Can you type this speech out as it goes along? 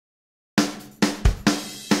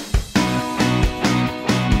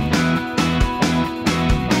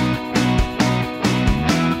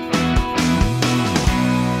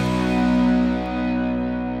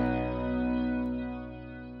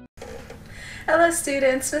Hello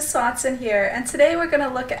students, Ms. Swanson here, and today we're going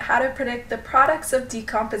to look at how to predict the products of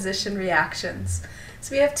decomposition reactions.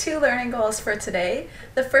 So we have two learning goals for today.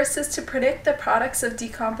 The first is to predict the products of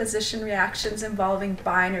decomposition reactions involving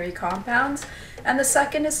binary compounds, and the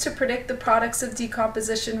second is to predict the products of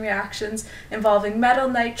decomposition reactions involving metal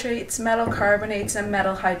nitrates, metal carbonates, and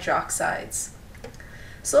metal hydroxides.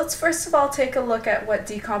 So let's first of all take a look at what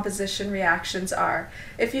decomposition reactions are.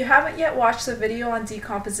 If you haven't yet watched the video on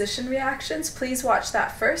decomposition reactions, please watch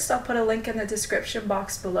that first. I'll put a link in the description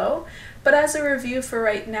box below. But as a review for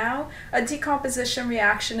right now, a decomposition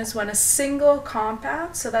reaction is when a single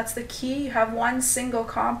compound, so that's the key, you have one single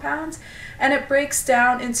compound, and it breaks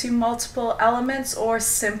down into multiple elements or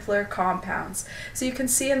simpler compounds. So you can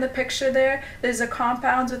see in the picture there's a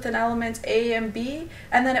compound with an element A and B,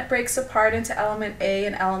 and then it breaks apart into element A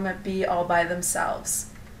and element B all by themselves.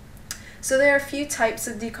 So there are a few types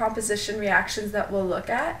of decomposition reactions that we'll look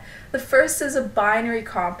at. The first is a binary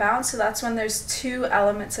compound, so that's when there's two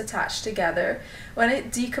elements attached together, when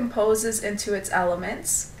it decomposes into its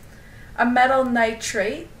elements. A metal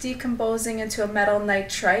nitrate, decomposing into a metal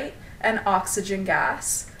nitrite and oxygen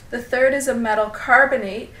gas. The third is a metal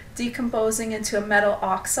carbonate, decomposing into a metal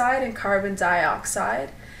oxide and carbon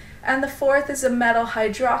dioxide. And the fourth is a metal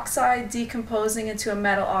hydroxide, decomposing into a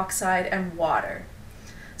metal oxide and water.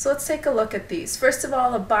 So let's take a look at these. First of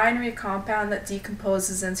all, a binary compound that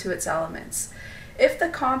decomposes into its elements. If the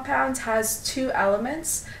compound has two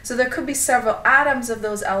elements, so there could be several atoms of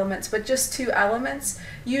those elements, but just two elements,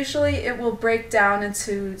 usually it will break down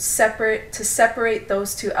into separate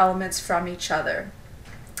those two elements from each other.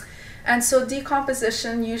 And so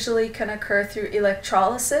decomposition usually can occur through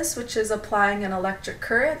electrolysis, which is applying an electric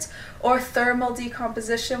current, or thermal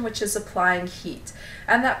decomposition, which is applying heat.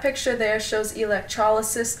 And that picture there shows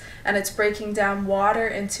electrolysis, and it's breaking down water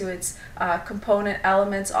into its component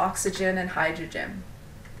elements, oxygen and hydrogen.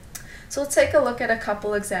 So let's take a look at a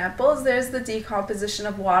couple examples. There's the decomposition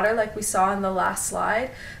of water like we saw in the last slide.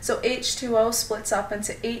 So H2O splits up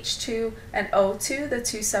into H2 and O2, the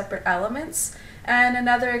two separate elements. And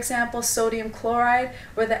another example, sodium chloride,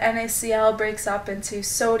 where the NaCl breaks up into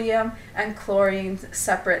sodium and chlorine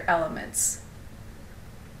separate elements.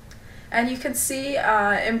 And you can see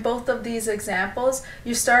in both of these examples,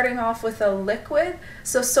 you're starting off with a liquid.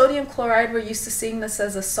 So sodium chloride, we're used to seeing this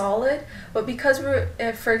as a solid, but because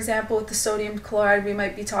for example, with the sodium chloride, we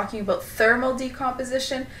might be talking about thermal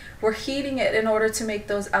decomposition. We're heating it in order to make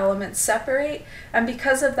those elements separate. And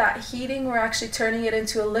because of that heating, we're actually turning it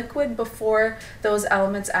into a liquid before those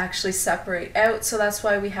elements actually separate out. So that's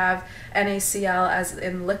why we have NaCl as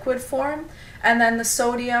in liquid form. And then the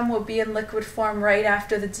sodium will be in liquid form right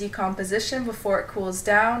after the decomposition before it cools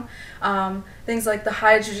down. Things like the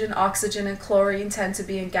hydrogen, oxygen, and chlorine tend to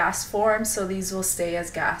be in gas form, so these will stay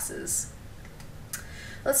as gases.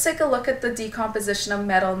 Let's take a look at the decomposition of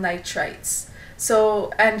metal nitrites.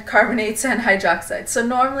 And carbonates and hydroxides. So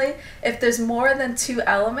normally, if there's more than two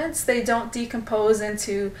elements, they don't decompose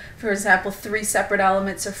into, for example, 3 separate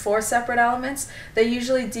elements or 4 separate elements. They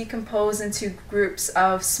usually decompose into groups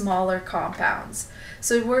of smaller compounds.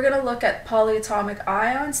 So we're going to look at polyatomic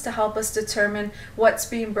ions to help us determine what's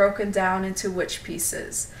being broken down into which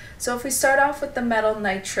pieces. So if we start off with the metal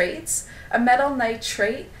nitrates, a metal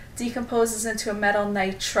nitrate decomposes into a metal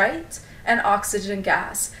nitrite and oxygen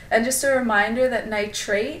gas. And just a reminder that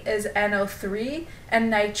nitrate is NO3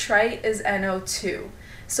 and nitrite is NO2.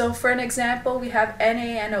 So for an example, we have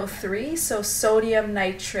NaNO3, so sodium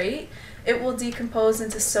nitrate. It will decompose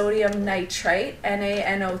into sodium nitrite,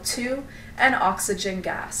 NaNO2, and oxygen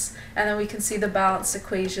gas. And then we can see the balanced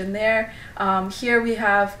equation there. Here we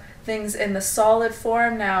have things in the solid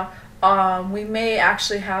form. Now, we may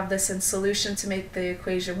actually have this in solution to make the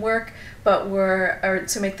equation work, or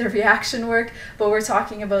to make the reaction work, but we're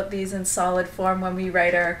talking about these in solid form when we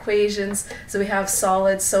write our equations. So we have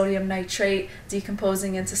solid sodium nitrate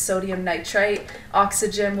decomposing into sodium nitrite.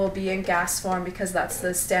 Oxygen will be in gas form because that's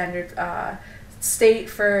the standard state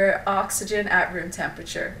for oxygen at room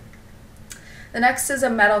temperature. The next is a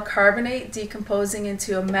metal carbonate decomposing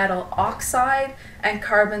into a metal oxide and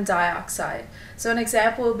carbon dioxide. So an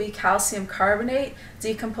example would be calcium carbonate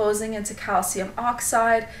decomposing into calcium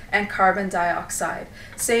oxide and carbon dioxide.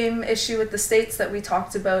 Same issue with the states that we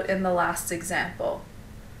talked about in the last example.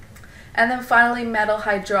 And then finally, metal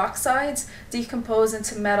hydroxides decompose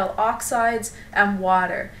into metal oxides and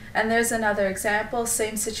water. And there's another example,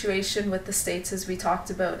 same situation with the states as we talked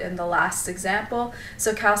about in the last example.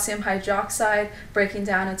 So calcium hydroxide breaking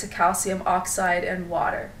down into calcium oxide and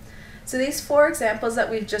water. So these 4 examples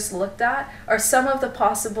that we've just looked at are some of the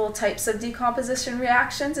possible types of decomposition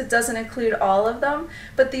reactions. It doesn't include all of them,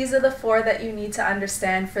 but these are the 4 that you need to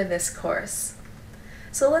understand for this course.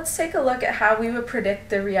 So let's take a look at how we would predict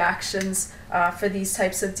the reactions for these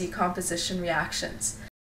types of decomposition reactions.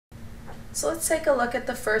 So let's take a look at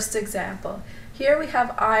the first example. Here we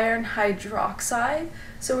have iron hydroxide.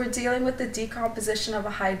 So we're dealing with the decomposition of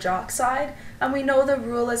a hydroxide, and we know the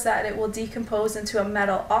rule is that it will decompose into a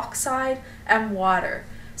metal oxide and water.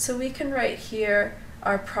 So we can write here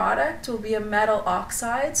our product will be a metal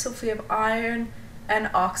oxide. So if we have iron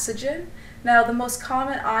and oxygen. Now the most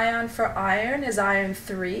common ion for iron is iron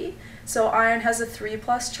 3. So iron has a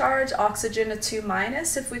 3+ charge, oxygen a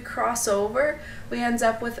 2-. If we cross over, we end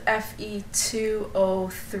up with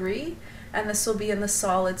Fe2O3, and this will be in the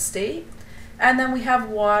solid state. And then we have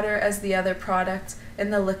water as the other product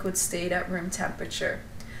in the liquid state at room temperature.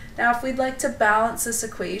 Now if we'd like to balance this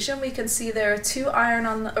equation, we can see there are 1 iron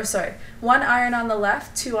on the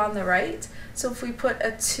left, 2 on the right. So if we put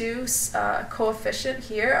a 2 coefficient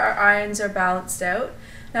here, our ions are balanced out.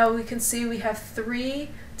 Now we can see we have 3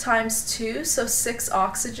 times 2, so 6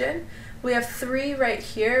 oxygen. We have 3 right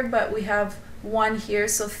here, but we have 1 here,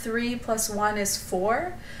 so 3 plus 1 is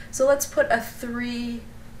 4. So let's put a 3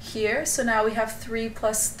 here. So now we have 3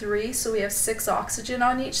 plus 3, so we have 6 oxygen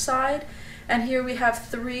on each side. And here we have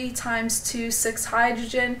 3 times 2, 6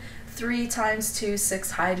 hydrogen, 3 times 2,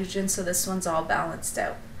 6 hydrogen, so this one's all balanced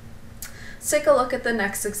out. Let's take a look at the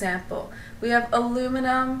next example. We have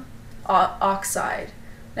aluminum oxide.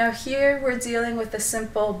 Now here we're dealing with the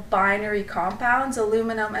simple binary compounds,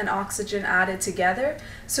 aluminum and oxygen added together,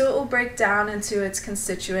 so it will break down into its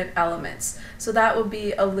constituent elements. So that would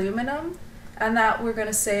be aluminum, and that we're going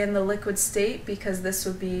to say in the liquid state because this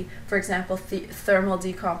would be, for example, thermal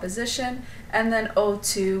decomposition, and then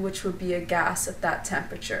O2, which would be a gas at that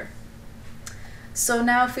temperature. So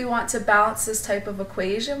now if we want to balance this type of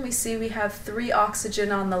equation, we see we have 3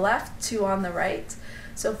 oxygen on the left, 2 on the right.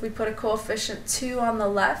 So if we put a coefficient 2 on the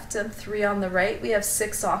left and 3 on the right, we have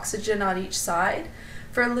 6 oxygen on each side.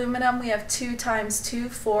 For aluminum, we have 2 times 2,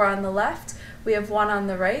 4 on the left. We have 1 on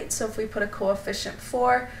the right, so if we put a coefficient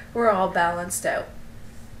 4, we're all balanced out.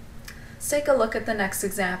 Let's take a look at the next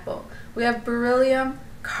example. We have beryllium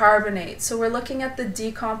carbonate. So we're looking at the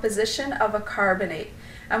decomposition of a carbonate.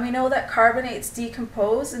 And we know that carbonates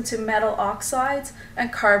decompose into metal oxides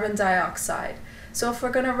and carbon dioxide. So if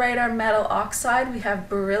we're going to write our metal oxide, we have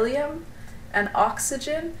beryllium and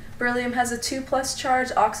oxygen. Beryllium has a 2+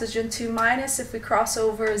 charge, oxygen 2-. If we cross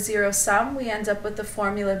over a zero sum, we end up with the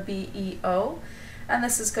formula BeO, and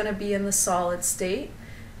this is going to be in the solid state.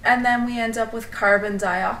 And then we end up with carbon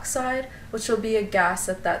dioxide, which will be a gas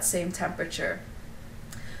at that same temperature.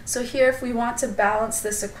 So here, if we want to balance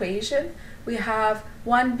this equation, we have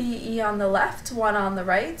 1 Be on the left, 1 on the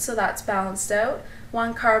right, so that's balanced out.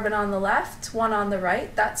 1 carbon on the left, 1 on the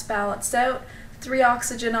right, that's balanced out. 3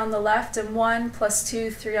 oxygen on the left, and 1 plus 2,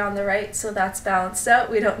 3 on the right, so that's balanced out.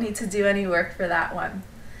 We don't need to do any work for that one.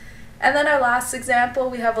 And then our last example,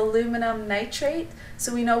 we have aluminum nitrate.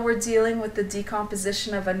 So we know we're dealing with the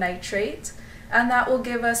decomposition of a nitrate, and that will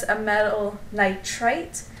give us a metal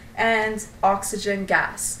nitrite and oxygen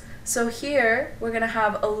gas. So here we're going to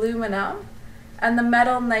have aluminum, and the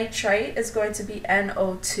metal nitrite is going to be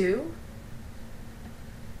NO2.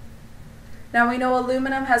 Now we know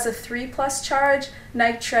aluminum has a 3+ charge,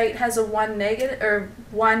 nitrite has a 1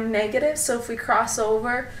 negative, so if we cross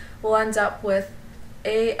over, we'll end up with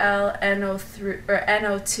AlNO3 or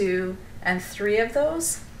NO2 and 3 of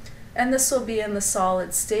those, and this will be in the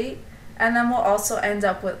solid state, and then we'll also end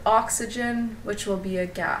up with oxygen, which will be a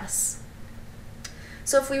gas.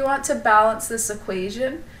 So if we want to balance this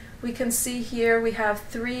equation, we can see here we have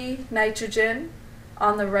 3 nitrogen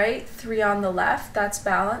on the right, 3 on the left, that's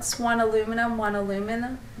balanced. 1 aluminum, 1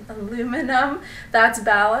 aluminum, that's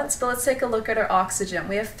balanced. But let's take a look at our oxygen.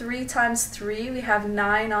 We have 3 times 3, we have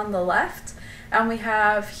 9 on the left, and we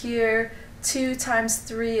have here 2 times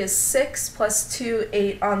 3 is 6 plus 2,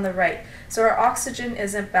 8 on the right. So our oxygen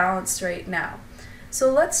isn't balanced right now.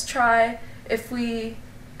 So let's try, if we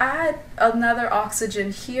add another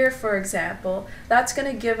oxygen here, for example, that's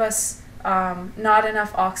going to give us not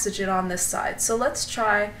enough oxygen on this side. So let's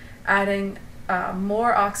try adding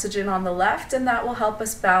more oxygen on the left, and that will help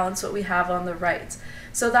us balance what we have on the right.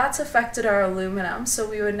 So that's affected our aluminum, so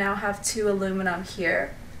we would now have 2 aluminum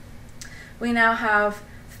here. We now have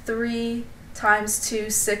 3 times 2,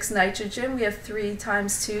 6 nitrogen. We have 3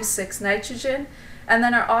 times 2, 6 nitrogen. And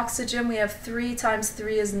then our oxygen, we have 3 times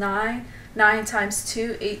 3 is 9, 9 times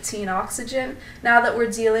 2, 18 oxygen. Now that we're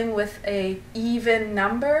dealing with an even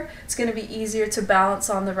number, it's going to be easier to balance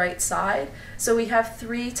on the right side. So we have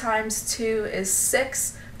 3 times 2 is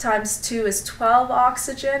 6, times 2 is 12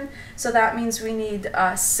 oxygen. So that means we need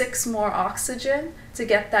 6 more oxygen to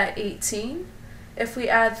get that 18. If we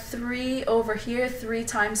add 3 over here, 3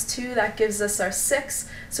 times 2, that gives us our 6.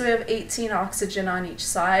 So we have 18 oxygen on each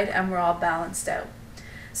side, and we're all balanced out.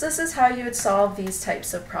 So this is how you would solve these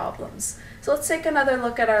types of problems. So let's take another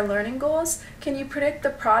look at our learning goals. Can you predict the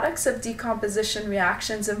products of decomposition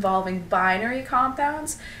reactions involving binary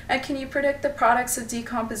compounds? And can you predict the products of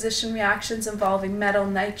decomposition reactions involving metal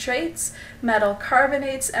nitrates, metal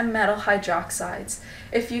carbonates, and metal hydroxides?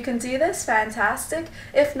 If you can do this, fantastic.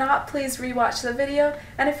 If not, please rewatch the video.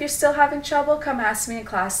 And if you're still having trouble, come ask me in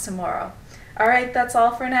class tomorrow. Alright, that's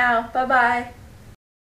all for now. Bye-bye.